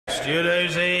Stewart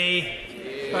Hosie.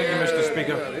 Thank you, Mr.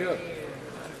 Speaker.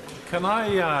 Can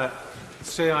I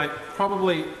say I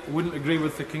probably wouldn't agree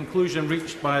with the conclusion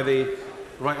reached by the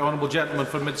right honourable gentleman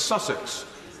from Mid-Sussex,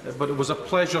 but it was a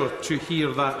pleasure to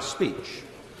hear that speech.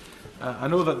 I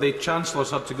know that the Chancellor's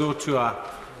had to go to a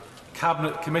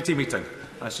Cabinet Committee meeting.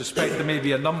 I suspect there may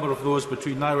be a number of those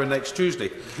between now and next Tuesday,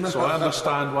 so I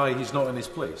understand why he's not in his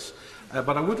place.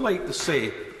 But I would like to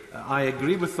say I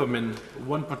agree with them in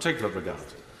one particular regard,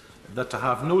 that to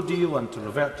have no deal and to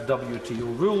revert to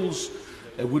WTO rules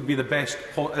would be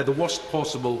the worst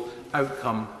possible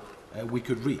outcome we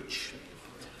could reach.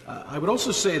 I would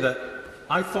also say that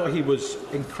I thought he was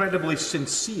incredibly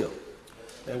sincere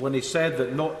when he said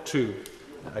that not to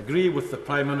agree with the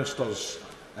Prime Minister's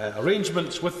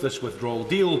arrangements with this withdrawal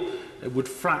deal would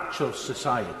fracture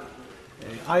society.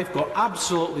 I've got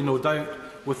absolutely no doubt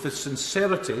with the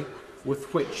sincerity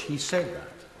with which he said that.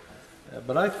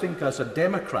 But I think as a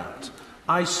Democrat,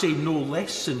 I say no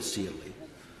less sincerely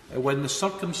when the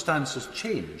circumstances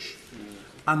change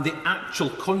and the actual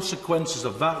consequences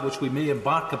of that which we may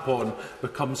embark upon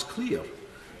becomes clear.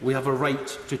 We have a right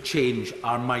to change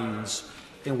our minds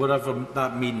in whatever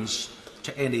that means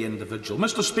to any individual.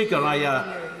 Mr. Speaker,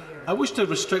 I wish to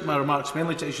restrict my remarks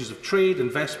mainly to issues of trade,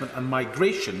 investment and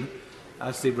migration,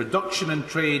 as the reduction in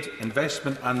trade,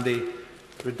 investment and the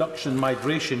reduction in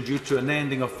migration due to an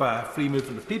ending of free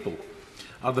movement of people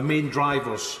are the main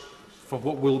drivers for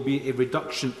what will be a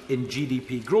reduction in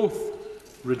GDP growth,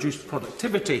 reduced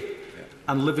productivity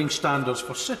and living standards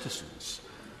for citizens.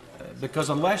 Because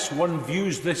unless one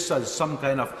views this as some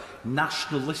kind of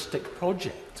nationalistic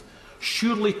project,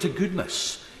 surely to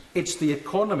goodness it's the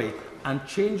economy and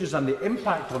changes and the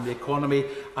impact on the economy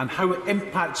and how it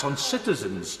impacts on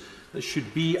citizens that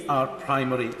should be our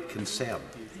primary concern.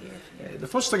 The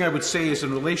first thing I would say is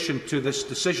in relation to this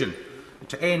decision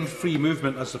to end free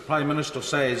movement, as the Prime Minister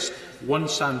says,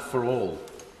 once and for all.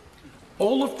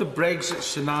 All of the Brexit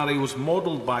scenarios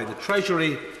modelled by the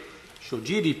Treasury show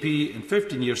GDP in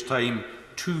 15 years' time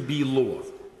to be lower,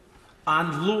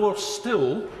 and lower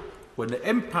still when the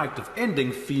impact of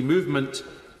ending free movement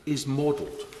is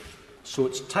modelled. So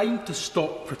it's time to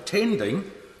stop pretending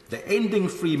that ending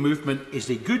free movement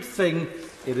is a good thing.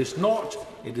 It is not.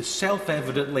 It is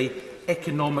self-evidently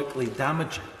economically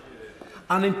damaging.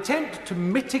 An attempt to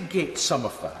mitigate some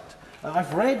of that.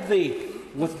 I've read the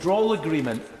withdrawal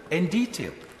agreement in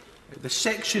detail, the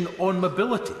section on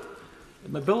mobility. The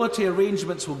mobility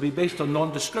arrangements will be based on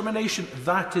non-discrimination.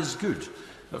 That is good.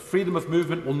 Freedom of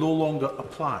movement will no longer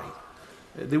apply.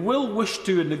 They will wish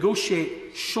to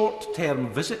negotiate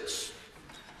short-term visits,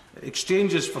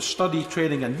 exchanges for study,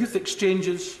 training and youth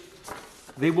exchanges.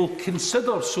 They will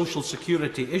consider social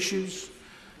security issues.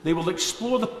 They will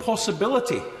explore the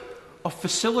possibility of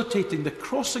facilitating the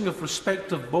crossing of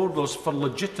respective borders for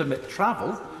legitimate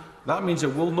travel. That means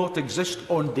it will not exist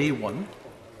on day one.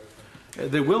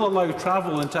 They will allow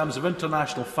travel in terms of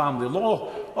international family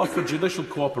law, offer judicial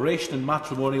cooperation in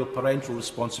matrimonial parental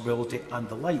responsibility and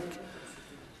the like.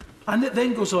 And it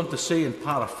then goes on to say in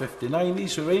para 59,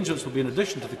 these arrangements will be in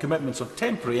addition to the commitments of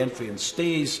temporary entry and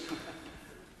stays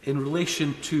in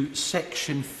relation to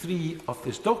section 3 of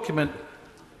this document,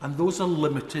 and those are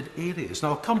limited areas. Now,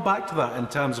 I'll come back to that in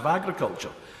terms of agriculture.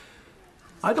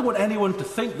 I don't want anyone to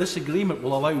think this agreement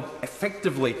will allow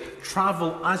effectively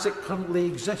travel as it currently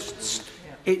exists.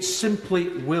 It simply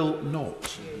will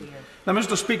not. Now,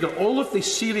 Mr. Speaker, all of the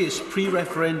serious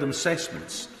pre-referendum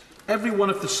assessments, every one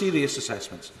of the serious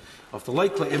assessments of the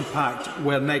likely impact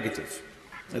were negative.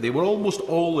 They were almost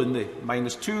all in the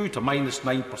 -2% to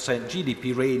 -9%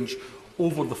 GDP range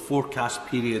over the forecast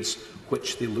periods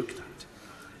which they looked at.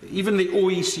 Even the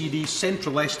OECD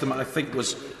central estimate, I think,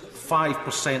 was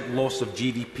 5% loss of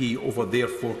GDP over their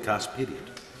forecast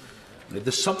period.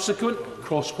 The subsequent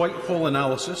cross-Whitehall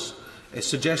analysis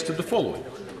suggested the following.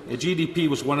 GDP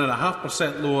was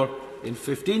 1.5% lower in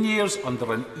 15 years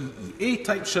under an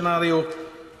EEA-type scenario,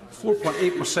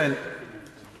 4.8%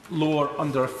 lower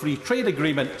under a free trade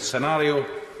agreement scenario,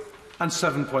 and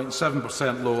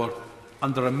 7.7% lower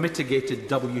under a mitigated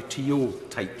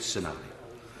WTO-type scenario.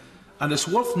 And it's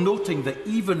worth noting that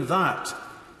even that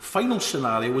final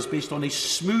scenario was based on a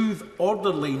smooth,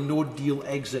 orderly no-deal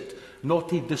exit,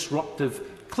 not a disruptive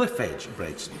cliff-edge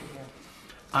Brexit.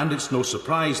 And it's no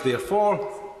surprise,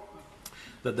 therefore,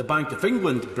 that the Bank of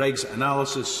England Brexit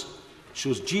analysis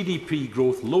shows GDP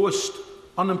growth lowest,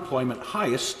 unemployment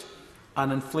highest,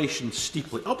 and inflation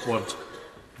steeply upward,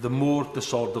 the more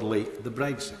disorderly the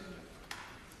Brexit.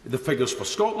 The figures for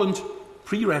Scotland,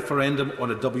 pre-referendum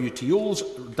on a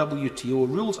WTO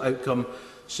rules outcome,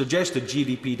 suggested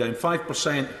GDP down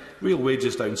 5%, real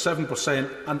wages down 7%,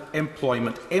 and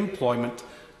employment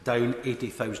down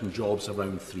 80,000 jobs,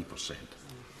 around 3%.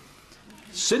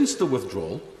 Since the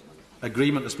withdrawal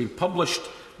agreement has been published,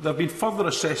 there have been further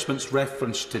assessments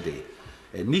referenced today.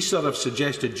 NISA have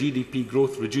suggested GDP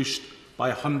growth reduced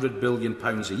by £100 billion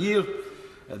a year.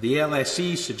 The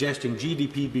LSE suggesting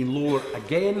GDP being lower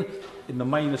again in the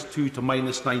 -2 to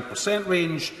 -9%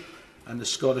 range, and the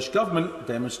Scottish Government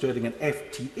demonstrating an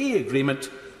FTA agreement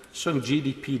showing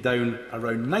GDP down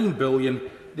around £9 billion,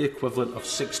 the equivalent of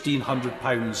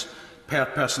 £1,600 per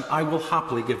person. I will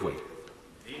happily give way.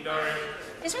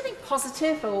 Is there anything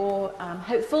positive or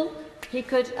hopeful he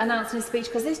could announce in his speech?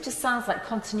 Because this just sounds like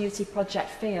continuity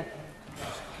project fear.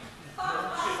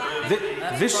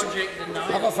 Have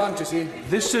a fantasy.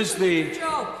 This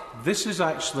is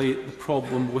actually the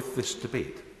problem with this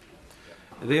debate.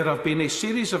 There have been a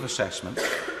series of assessments,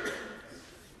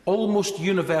 almost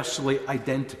universally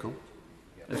identical,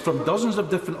 from dozens of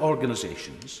different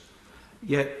organisations,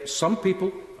 yet some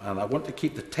people, and I want to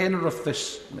keep the tenor of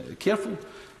this careful,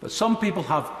 but some people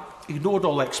have ignored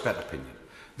all expert opinion.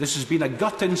 This has been a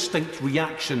gut instinct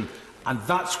reaction, and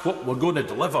that's what we're going to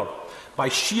deliver. By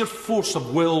sheer force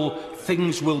of will,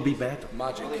 things will be better.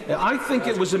 Magic. I think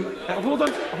it was... hold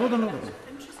on.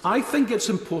 I think it's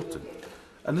important,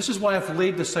 and this is why I've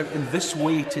laid this out in this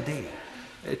way today,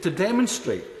 to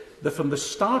demonstrate that from the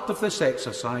start of this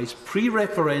exercise,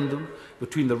 pre-referendum,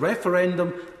 between the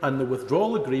referendum and the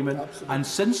withdrawal agreement, and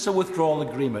since the withdrawal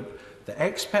agreement, the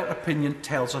expert opinion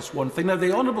tells us one thing. Now,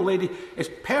 the Honourable Lady is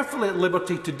perfectly at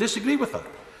liberty to disagree with her.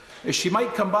 She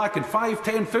might come back in 5,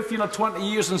 10, 15 or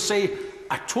 20 years and say,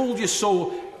 I told you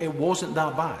so, it wasn't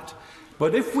that bad.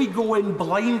 But if we go in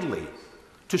blindly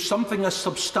to something as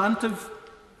substantive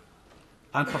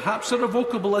and perhaps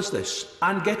irrevocable as this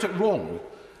and get it wrong,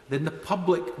 then the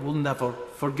public will never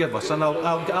forgive us. And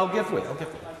I'll give way.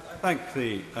 Thank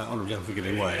the Honourable Gentleman for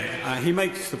giving way. He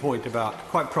makes the point about,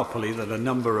 quite properly, that a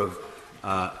number of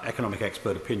economic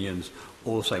expert opinions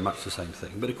all say much the same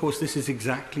thing. But of course this is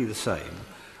exactly the same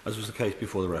as was the case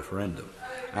before the referendum.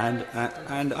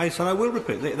 And I said I will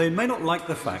repeat, they may not like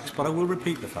the facts, but I will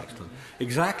repeat the facts to them.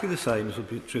 Exactly the same as would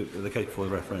be true the case before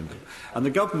the referendum. And the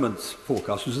government's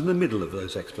forecast was in the middle of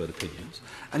those expert opinions,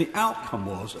 and the outcome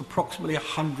was approximately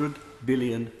 £100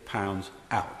 billion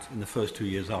out in the first 2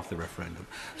 years after the referendum.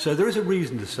 So there is a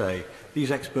reason to say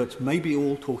these experts may be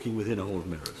all talking within a hall of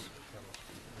mirrors.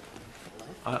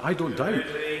 I don't doubt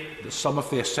that some of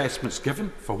the assessments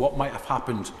given for what might have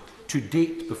happened to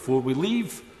date before we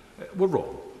leave were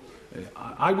wrong.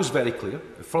 I was very clear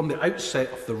from the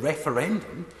outset of the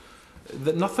referendum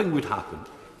that nothing would happen.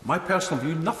 My personal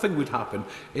view, nothing would happen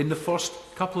in the first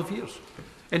couple of years.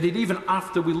 Indeed, even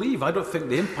after we leave, I don't think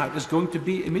the impact is going to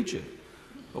be immediate.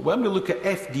 But when we look at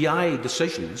FDI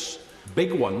decisions,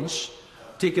 big ones,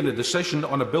 taking a decision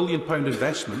on £1 billion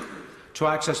investment to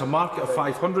access a market of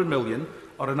 500 million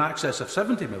or in excess of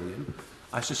 70 million,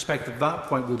 I suspect at that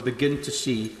point we'll begin to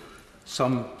see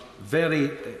some very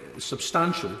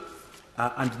substantial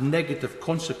and negative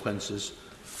consequences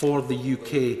for the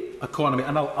UK economy.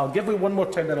 And I'll give you one more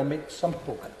time, then I'll make some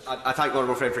progress. I thank the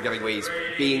honourable friend for giving way. He's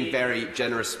being very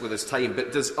generous with his time.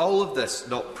 But does all of this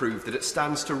not prove that it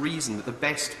stands to reason that the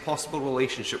best possible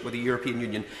relationship with the European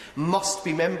Union must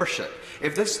be membership?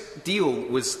 If this deal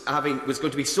was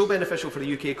going to be so beneficial for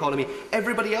the UK economy,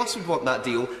 everybody else would want that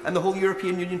deal, and the whole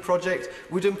European Union project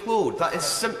would implode. That is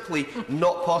simply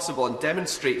not possible, and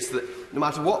demonstrates that no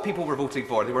matter what people were voting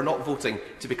for, they were not voting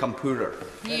to become poorer.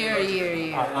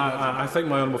 I think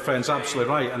my honourable friend is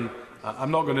absolutely right, and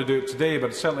I'm not going to do it today,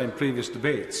 but certainly in previous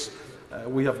debates,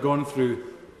 we have gone through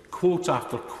quote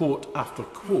after quote after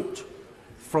quote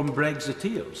from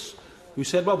Brexiteers who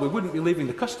said, well, we wouldn't be leaving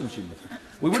the customs union,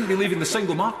 we wouldn't be leaving the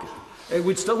single market,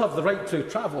 we'd still have the right to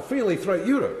travel freely throughout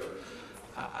Europe,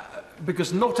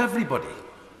 because not everybody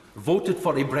voted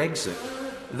for a Brexit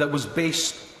that was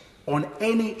based on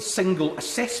any single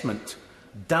assessment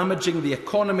damaging the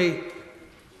economy,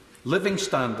 living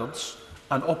standards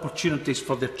and opportunities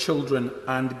for their children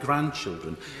and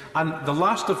grandchildren. And the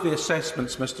last of the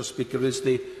assessments, Mr Speaker, is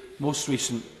the most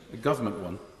recent government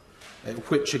one,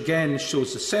 which again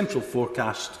shows the central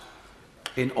forecast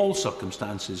in all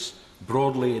circumstances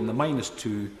broadly in the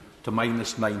 -2 to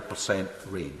 -9%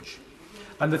 range.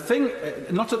 And the thing,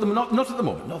 not at the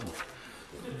moment,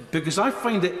 because I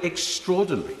find it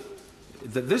extraordinary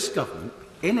that this government,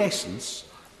 in essence,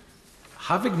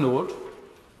 have ignored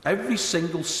every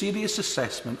single serious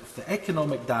assessment of the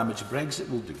economic damage Brexit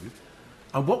will do.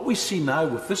 And what we see now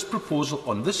with this proposal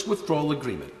on this withdrawal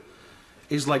agreement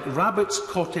is like rabbits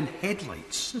caught in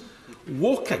headlights,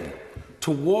 walking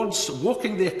towards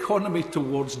walking the economy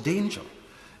towards danger,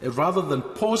 rather than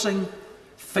pausing,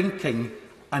 thinking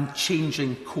and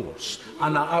changing course.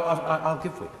 And I'll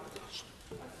give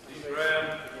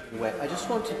way. I just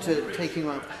wanted to take him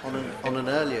up on an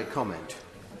earlier comment.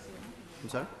 I'm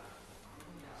sorry?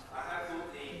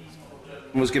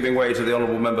 Was giving way to the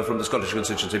honourable member from the Scottish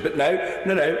constituency. But no,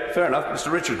 fair enough.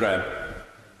 Mr Richard Graham.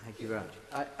 Thank you very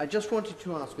much. I just wanted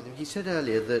to ask with him, he said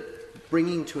earlier that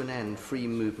bringing to an end free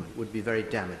movement would be very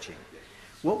damaging.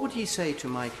 What would he say to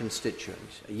my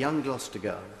constituent, a young Gloucester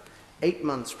girl, 8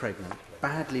 months pregnant,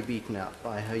 badly beaten up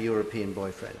by her European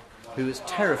boyfriend, who is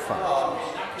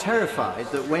terrified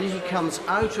that when he comes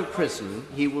out of prison,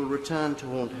 he will return to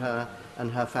haunt her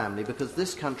and her family, because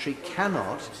this country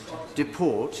cannot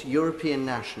deport European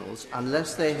nationals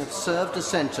unless they have served a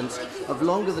sentence of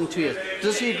longer than 2 years.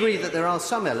 Does he agree that there are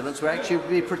some elements where actually it would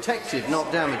be protective,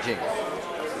 not damaging?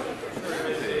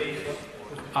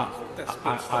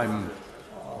 I'm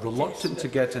reluctant to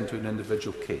get into an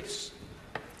individual case.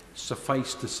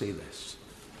 Suffice to say this.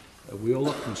 We all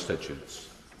are constituents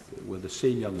with the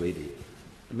same young lady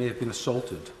who may have been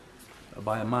assaulted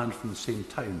by a man from the same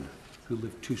town who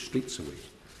lived 2 streets away.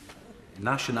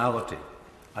 Nationality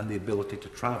and the ability to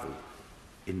travel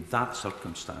in that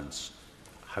circumstance,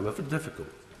 however difficult,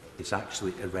 is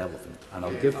actually irrelevant. And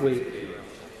I'll give way.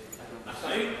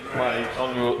 The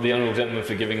honourable gentleman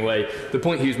for giving way. The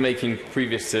point he was making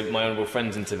previous to my honourable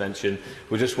friend's intervention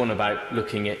was just one about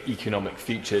looking at economic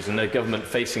futures and the government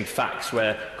facing facts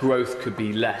where growth could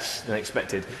be less than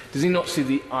expected. Does he not see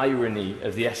the irony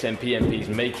of the SNP MPs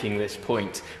making this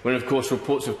point when, of course,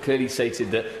 reports have clearly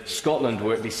stated that Scotland,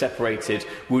 were it be separated,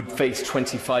 would face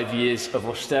 25 years of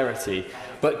austerity?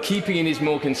 But keeping in his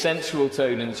more consensual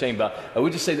tone in the chamber, I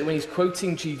would just say that when he's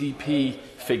quoting GDP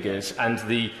figures and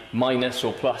the minus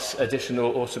or plus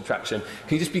additional or subtraction,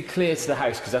 can you just be clear to the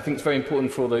House, because I think it's very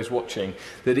important for all those watching,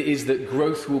 that it is that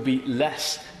growth will be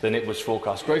less than it was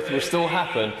forecast. Growth will still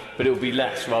happen, but it will be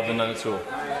less rather than none at all.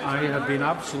 I have been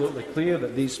absolutely clear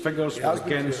that these figures were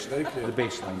against the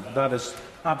baseline. That is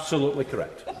absolutely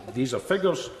correct. These are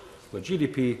figures where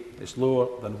GDP is lower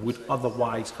than would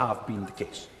otherwise have been the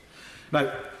case. Now,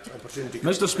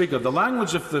 Mr Speaker, the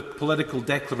language of the political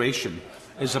declaration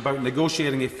is about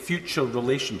negotiating a future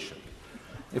relationship.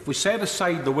 If we set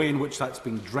aside the way in which that's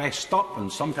being dressed up in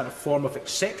some kind of form of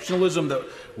exceptionalism that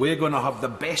we're going to have the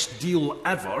best deal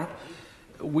ever,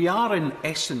 we are in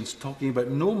essence talking about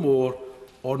no more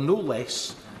or no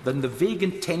less than the vague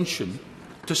intention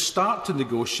to start to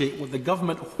negotiate what the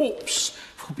government hopes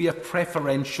will be a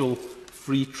preferential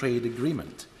free trade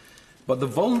agreement. But the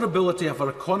vulnerability of our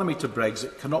economy to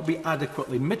Brexit cannot be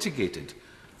adequately mitigated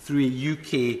through a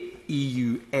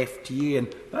UK-EU FTA,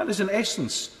 and that is in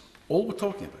essence all we're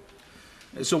talking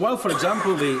about. So while, for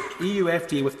example, the EU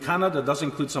FTA with Canada does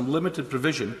include some limited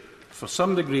provision for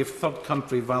some degree of third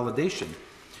country validation,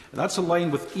 that's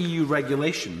aligned with EU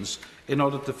regulations in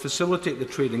order to facilitate the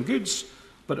trade in goods,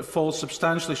 but it falls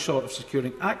substantially short of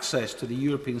securing access to the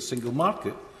European single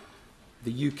market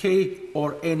the UK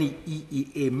or any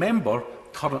EEA member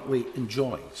currently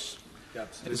enjoys.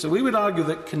 So we would argue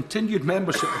that continued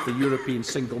membership of the European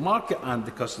single market and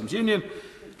the customs union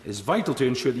is vital to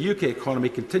ensure the UK economy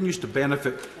continues to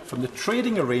benefit from the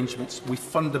trading arrangements we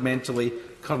fundamentally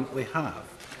currently have.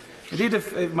 Indeed,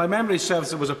 if my memory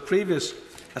serves, there was a previous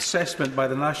assessment by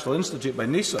the National Institute, by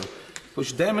NISA,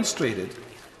 which demonstrated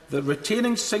that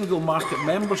retaining single market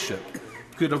membership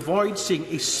could avoid seeing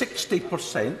a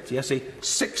 60%, yes, a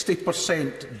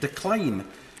 60% decline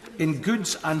in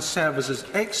goods and services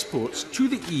exports to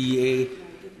the EEA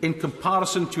in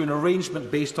comparison to an arrangement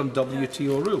based on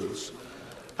WTO rules.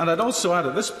 And I'd also add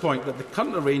at this point that the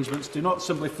current arrangements do not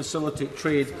simply facilitate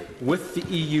trade with the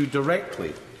EU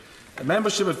directly.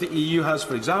 Membership of the EU has,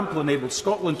 for example, enabled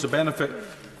Scotland to benefit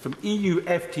from EU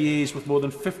FTAs with more than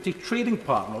 50 trading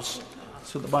partners,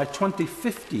 so that by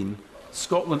 2015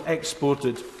 Scotland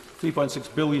exported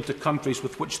 £3.6 billion to countries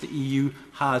with which the EU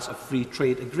has a free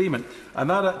trade agreement, and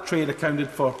that trade accounted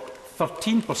for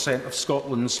 13% of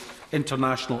Scotland's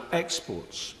international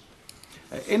exports.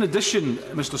 In addition,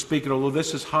 Mr Speaker, although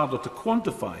this is harder to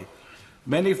quantify,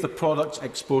 many of the products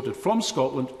exported from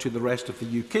Scotland to the rest of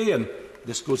the UK, and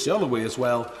this goes the other way as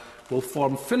well, will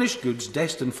form finished goods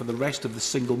destined for the rest of the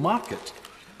single market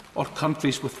or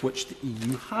countries with which the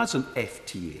EU has an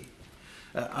FTA.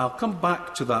 I'll come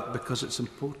back to that because it's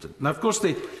important. Now, of course,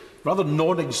 the rather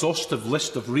non-exhaustive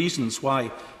list of reasons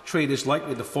why trade is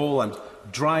likely to fall and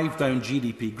drive down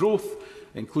GDP growth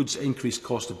includes increased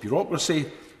cost of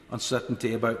bureaucracy,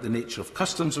 uncertainty about the nature of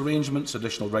customs arrangements,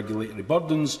 additional regulatory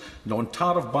burdens,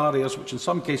 non-tariff barriers, which in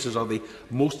some cases are the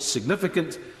most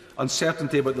significant,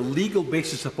 uncertainty about the legal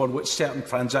basis upon which certain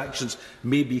transactions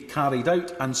may be carried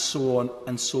out, and so on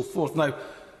and so forth. Now,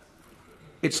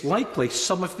 it's likely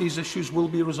some of these issues will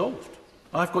be resolved.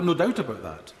 I've got no doubt about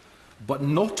that. But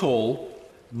not all,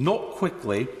 not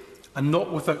quickly, and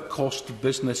not without cost to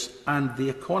business and the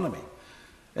economy.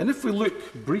 And if we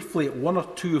look briefly at one or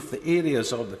two of the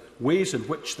areas or the ways in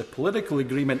which the political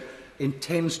agreement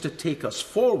intends to take us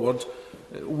forward,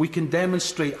 we can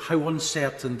demonstrate how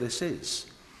uncertain this is.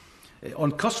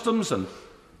 On customs, and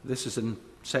this is in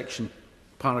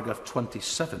paragraph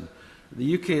 27,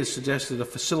 the UK has suggested a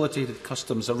facilitated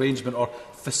customs arrangement, or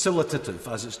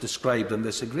facilitative as it's described in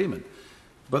this agreement.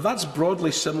 But that's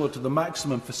broadly similar to the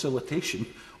maximum facilitation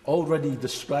already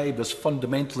described as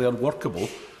fundamentally unworkable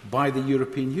by the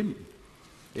European Union.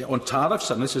 On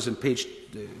tariffs, and this is in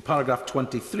paragraph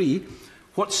 23,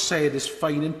 what's said is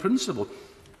fine in principle.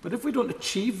 But if we don't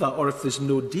achieve that, or if there's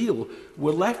no deal,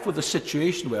 we're left with a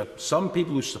situation where some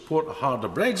people who support a harder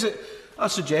Brexit are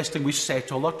suggesting we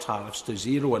set all our tariffs to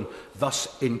zero and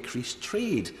thus increase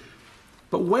trade.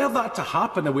 But were that to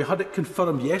happen, and we had it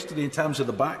confirmed yesterday in terms of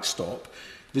the backstop,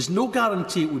 there's no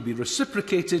guarantee it would be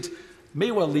reciprocated,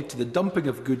 may well lead to the dumping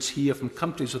of goods here from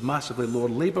countries with massively lower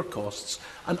labour costs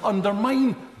and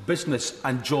undermine business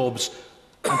and jobs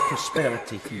and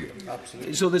prosperity here.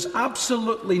 Absolutely. So there's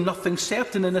absolutely nothing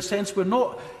certain. In a sense, we're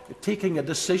not taking a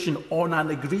decision on an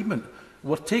agreement.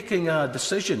 We're taking a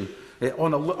decision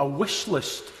on a wish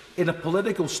list in a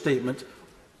political statement,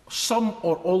 some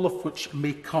or all of which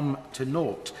may come to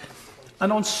naught.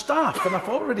 And on staff, and I've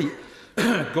already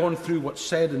gone through what's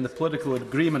said in the political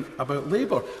agreement about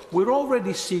labour, we're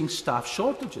already seeing staff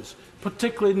shortages,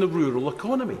 particularly in the rural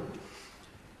economy.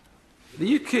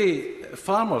 The UK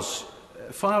farms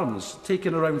take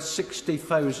in around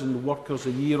 60,000 workers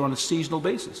a year on a seasonal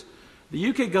basis. The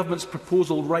UK Government's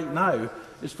proposal right now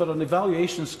is for an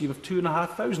evaluation scheme of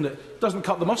 2,500. It doesn't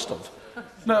cut the mustard.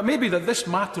 Now, it may be that this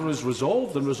matter is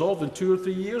resolved in 2 or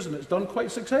 3 years, and it's done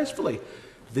quite successfully.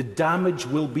 The damage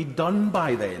will be done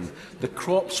by then. The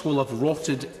crops will have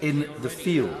rotted in the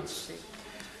fields.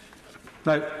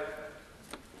 Now,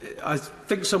 I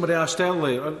think somebody asked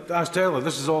earlier,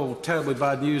 this is all terribly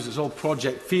bad news, it's all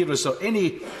Project Fear. Is there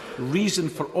any reason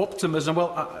for optimism?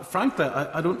 Well, frankly,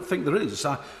 I don't think there is.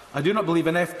 I do not believe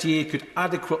an FTA could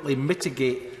adequately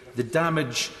mitigate the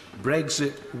damage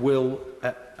Brexit will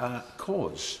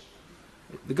cause.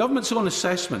 The Government's own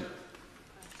assessment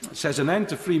says an end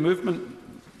to free movement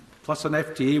plus an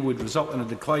FTA would result in a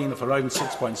decline of around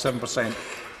 6.7%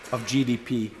 of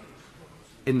GDP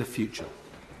in the future.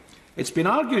 It's been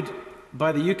argued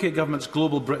by the UK Government's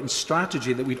Global Britain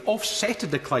strategy that we'd offset a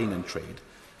decline in trade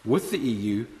with the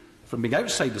EU from being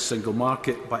outside the single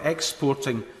market by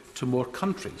exporting to more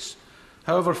countries.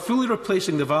 However, fully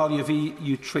replacing the value of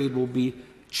EU trade will be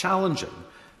challenging,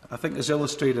 I think, as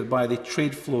illustrated by the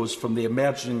trade flows from the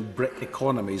emerging BRIC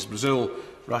economies, Brazil,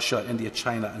 Russia, India,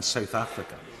 China and South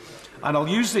Africa. And I'll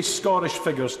use the Scottish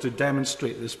figures to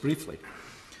demonstrate this briefly.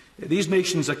 These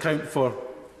nations account for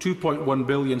 2.1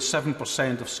 billion,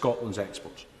 7% of Scotland's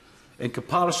exports. In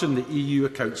comparison, the EU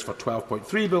accounts for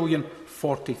 12.3 billion,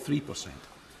 43%.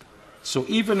 So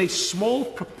even a small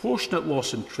proportionate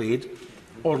loss in trade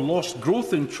or lost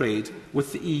growth in trade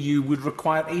with the EU would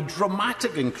require a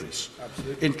dramatic increase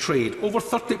in trade, over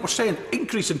 30%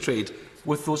 increase in trade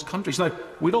with those countries. Now,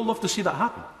 we'd all love to see that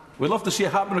happen. We'd love to see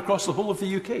it happen across the whole of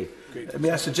the UK. May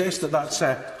I suggest that that's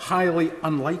highly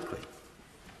unlikely.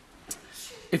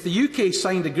 If the UK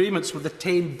signed agreements with the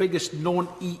 10 biggest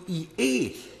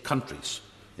non-EEA countries,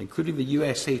 including the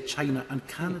USA, China and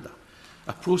Canada,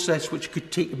 a process which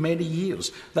could take many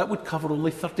years, that would cover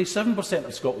only 37%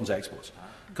 of Scotland's exports,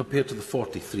 compared to the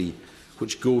 43%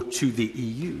 which go to the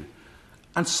EU.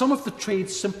 And some of the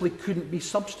trades simply couldn't be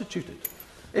substituted.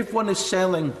 If one is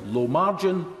selling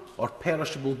low-margin or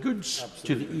perishable goods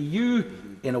to the EU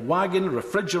in a wagon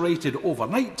refrigerated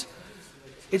overnight,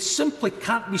 it simply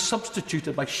can't be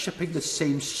substituted by shipping the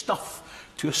same stuff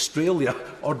to Australia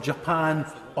or Japan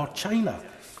or China.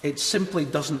 It simply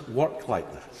doesn't work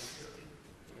like that.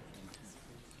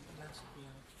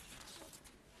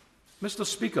 Mr.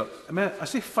 Speaker, I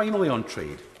say finally on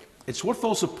trade, it's worth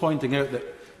also pointing out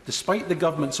that despite the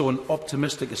Government's own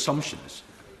optimistic assumptions,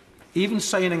 even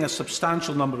signing a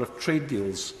substantial number of trade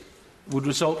deals would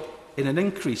result in an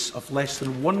increase of less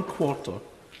than 1/4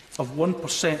 of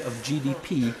 1% of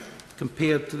GDP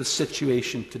compared to the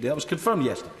situation today. That was confirmed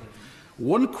yesterday.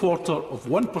 1/4 of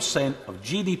 1% of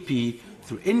GDP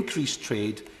through increased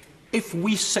trade if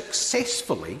we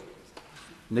successfully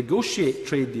negotiate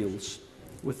trade deals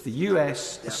with the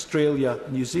US, Australia,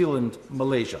 New Zealand,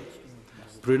 Malaysia,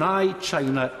 Brunei,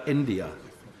 China, India,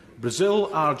 Brazil,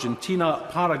 Argentina,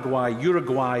 Paraguay,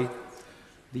 Uruguay,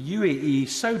 the UAE,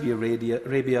 Saudi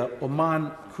Arabia,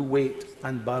 Oman, Kuwait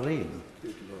and Bahrain.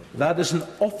 That is an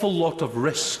awful lot of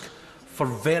risk for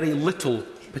very little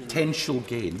potential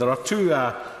gain. There are two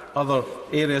other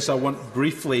areas I want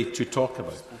briefly to talk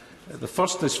about. The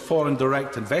first is foreign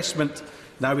direct investment,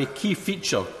 now a key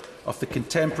feature of the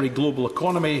contemporary global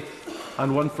economy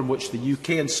and one from which the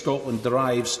UK and Scotland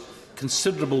derives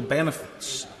considerable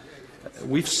benefits.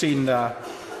 We've seen a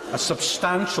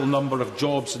substantial number of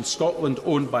jobs in Scotland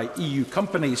owned by EU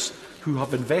companies who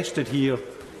have invested here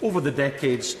over the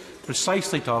decades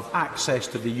precisely to have access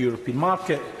to the European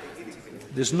market.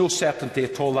 There's no certainty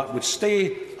at all that would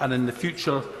stay, and in the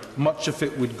future much of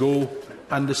it would go.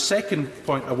 And the second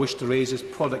point I wish to raise is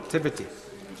productivity.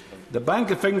 The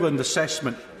Bank of England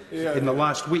assessment in the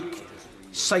last week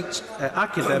cites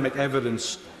academic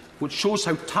evidence which shows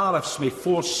how tariffs may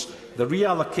force the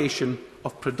reallocation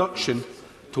of production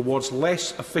towards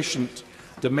less efficient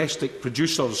domestic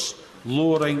producers,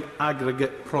 lowering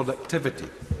aggregate productivity.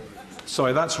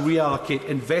 Sorry, that's reallocate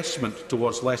investment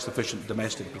towards less efficient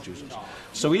domestic producers.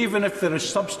 So even if there is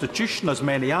substitution, as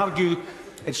many argue,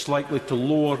 it's likely to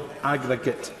lower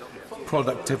aggregate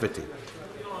productivity.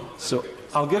 So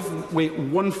I'll give way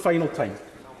one final time.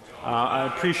 I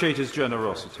appreciate his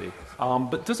generosity.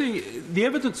 But the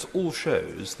evidence all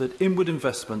shows that inward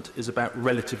investment is about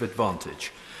relative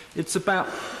advantage. It's about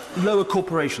lower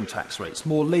corporation tax rates,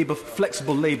 more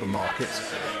flexible labour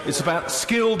markets. It's about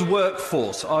skilled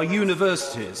workforce, our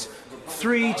universities.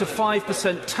 3 to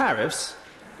 5% tariffs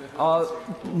are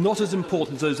not as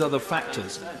important as those other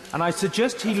factors. And I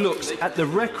suggest he looks at the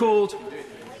record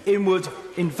inward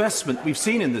investment we've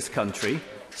seen in this country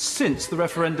since the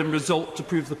referendum result to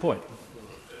prove the point.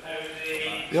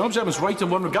 The Honourable Gentleman is right in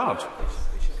one regard.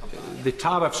 The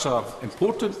tariffs are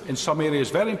important, in some areas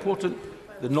very important.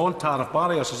 The non-tariff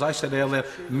barriers, as I said earlier,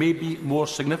 may be more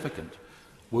significant.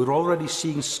 We're already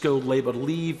seeing skilled labour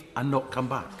leave and not come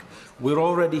back. We're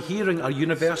already hearing our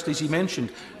universities, he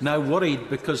mentioned, now worried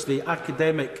because the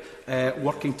academic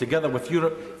working together with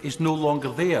Europe is no longer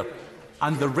there.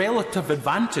 And the relative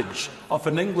advantage of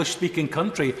an English-speaking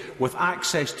country with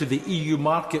access to the EU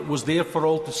market was there for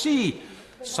all to see.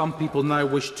 Some people now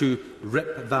wish to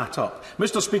rip that up.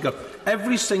 Mr. Speaker,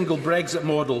 every single Brexit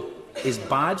model is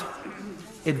bad.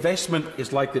 Investment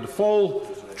is likely to fall,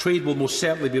 trade will most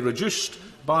certainly be reduced,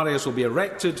 barriers will be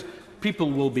erected,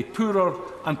 people will be poorer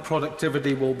and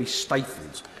productivity will be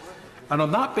stifled. And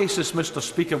on that basis, Mr.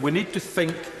 Speaker, we need to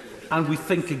think, and we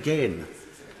think again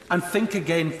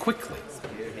quickly.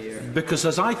 Because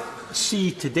as I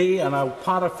see today, and I'll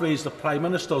paraphrase the Prime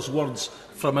Minister's words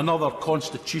from another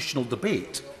constitutional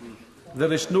debate,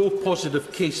 there is no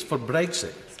positive case for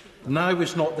Brexit. Now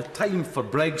is not the time for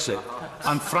Brexit,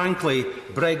 and frankly,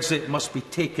 Brexit must be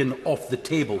taken off the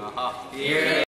table.